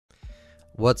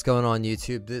What's going on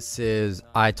YouTube? This is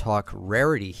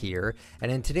ITalkRarity here,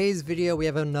 and in today's video we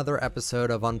have another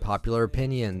episode of Unpopular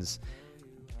Opinions.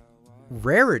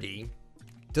 Rarity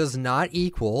does not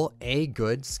equal a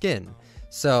good skin.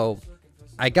 So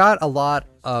I got a lot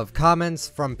of comments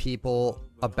from people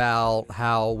about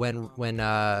how when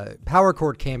Power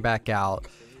Chord came back out,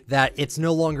 that it's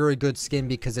no longer a good skin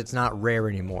because it's not rare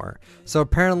anymore. So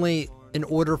apparently, in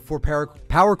order for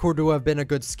Power Chord to have been a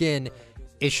good skin,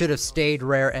 it should have stayed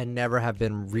rare and never have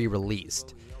been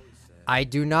re-released. I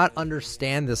do not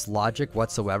understand this logic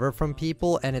whatsoever from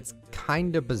people, and it's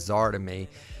kind of bizarre to me.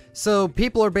 So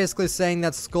people are basically saying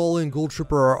that Skull and Ghoul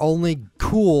Trooper are only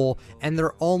cool and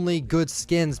they're only good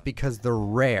skins because they're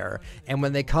rare. And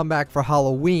when they come back for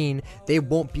Halloween, they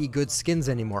won't be good skins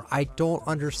anymore. I don't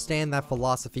understand that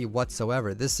philosophy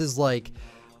whatsoever. This is like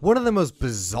one of the most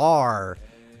bizarre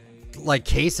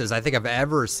cases I think I've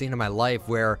ever seen in my life,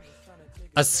 where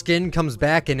a skin comes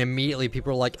back and immediately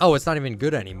people are like, oh, it's not even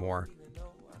good anymore.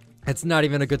 It's not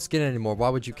even a good skin anymore. Why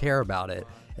would you care about it?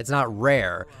 It's not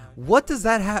rare. What does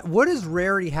that what does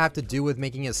rarity have to do with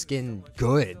making a skin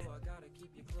good?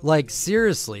 Like,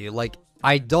 seriously, like,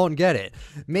 I don't get it.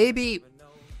 Maybe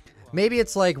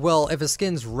it's like, well, if a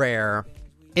skin's rare,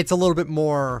 it's a little bit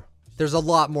more, there's a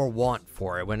lot more want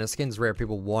for it. When a skin's rare,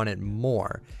 people want it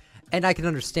more. And I can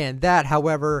understand that.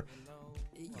 However,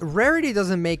 rarity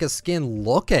doesn't make a skin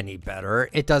look any better.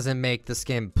 It doesn't make the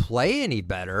skin play any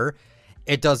better.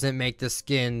 It doesn't make the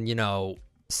skin, you know,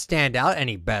 stand out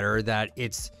any better. That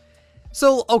it's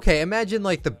so okay. Imagine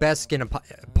like the best skin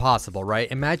possible,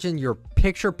 right? Imagine your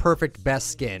picture perfect best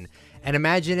skin, and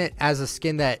imagine it as a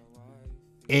skin that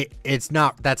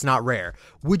that's not rare.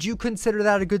 Would you consider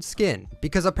that a good skin?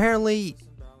 Because apparently,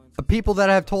 people that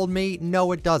have told me,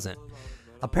 no, it doesn't.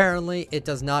 Apparently, it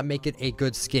does not make it a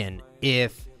good skin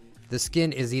if the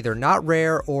skin is either not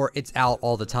rare or it's out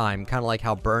all the time, kind of like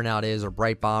how Burnout is, or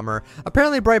Bright Bomber.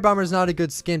 Apparently, Bright Bomber is not a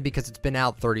good skin because it's been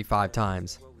out 35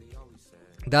 times.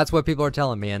 That's what people are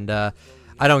telling me, and I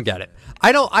don't get it.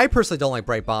 I personally don't like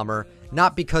Bright Bomber,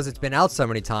 not because it's been out so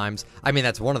many times. I mean,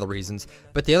 that's one of the reasons.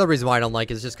 But the other reason why I don't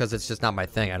like it is just because it's just not my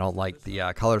thing. I don't like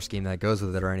the color scheme that goes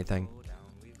with it or anything.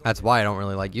 That's why I don't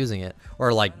really like using it,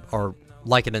 or like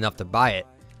it enough to buy it.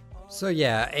 So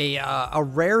yeah, a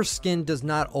rare skin does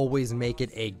not always make it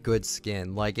a good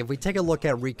skin. Like, if we take a look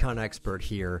at Recon Expert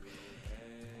here,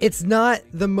 it's not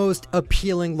the most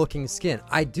appealing looking skin.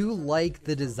 I do like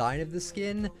the design of the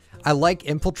skin. I like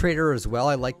Infiltrator as well.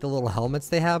 I like the little helmets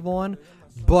they have on.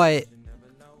 But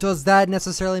does that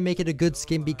necessarily make it a good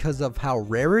skin because of how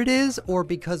rare it is, or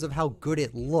because of how good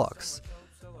it looks?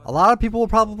 A lot of people will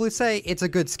probably say it's a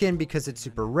good skin because it's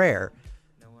super rare.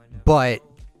 But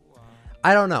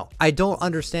I don't know. I don't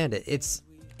understand it. It's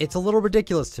a little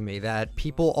ridiculous to me that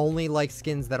people only like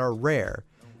skins that are rare.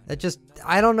 That just,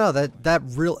 I don't know,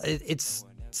 it's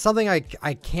something I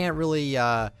can't really,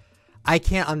 I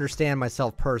can't understand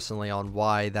myself personally on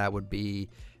why that would be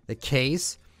the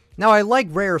case. Now, I like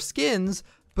rare skins,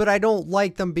 but I don't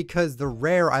like them because they're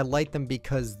rare. I like them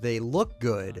because they look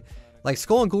good. Like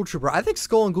Skull and Ghoul Trooper, I think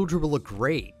Skull and Ghoul Trooper look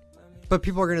great. But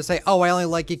people are going to say, oh, I only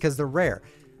like it because they're rare.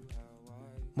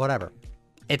 Whatever.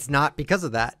 It's not because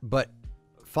of that, but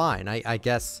fine. I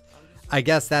guess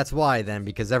that's why then,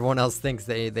 because everyone else thinks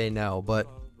they know. But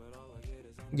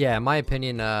yeah, in my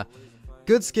opinion,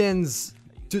 good skins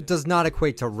does not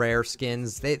equate to rare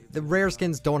skins. The rare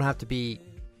skins don't have to be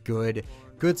good.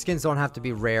 Good skins don't have to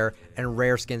be rare, and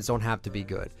rare skins don't have to be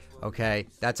good. Okay,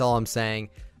 that's all I'm saying.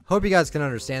 Hope you guys can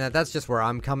understand that. That's just where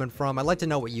I'm coming from. I'd like to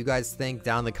know what you guys think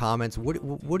down in the comments.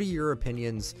 What are your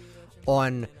opinions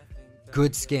on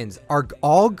good skins? Are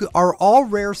all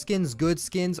rare skins good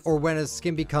skins, or when a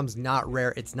skin becomes not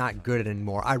rare, it's not good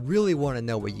anymore? I really want to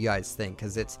know what you guys think,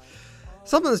 because it's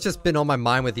something that's just been on my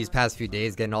mind with these past few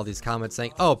days, getting all these comments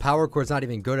saying, oh, Power Chord's not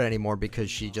even good anymore because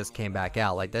she just came back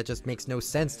out. Like, that just makes no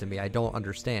sense to me. I don't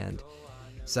understand.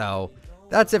 So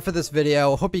that's it for this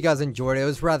video. Hope you guys enjoyed it. It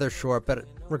was rather short, but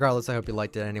regardless, I hope you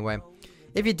liked it anyway.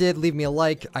 If you did, leave me a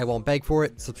like. I won't beg for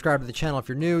it. Subscribe to the channel if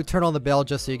you're new. Turn on the bell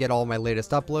just so you get all my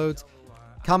latest uploads.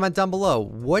 Comment down below,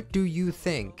 what do you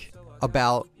think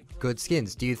about good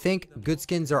skins? Do you think good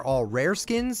skins are all rare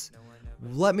skins?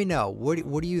 Let me know.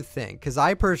 What do you think? Because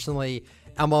I personally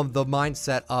am of the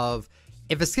mindset of,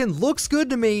 if a skin looks good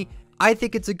to me, I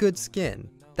think it's a good skin.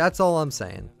 That's all I'm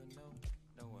saying.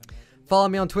 Follow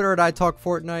me on Twitter at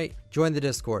ITalkFortnite. Join the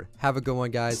Discord. Have a good one,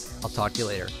 guys. I'll talk to you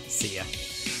later. See ya.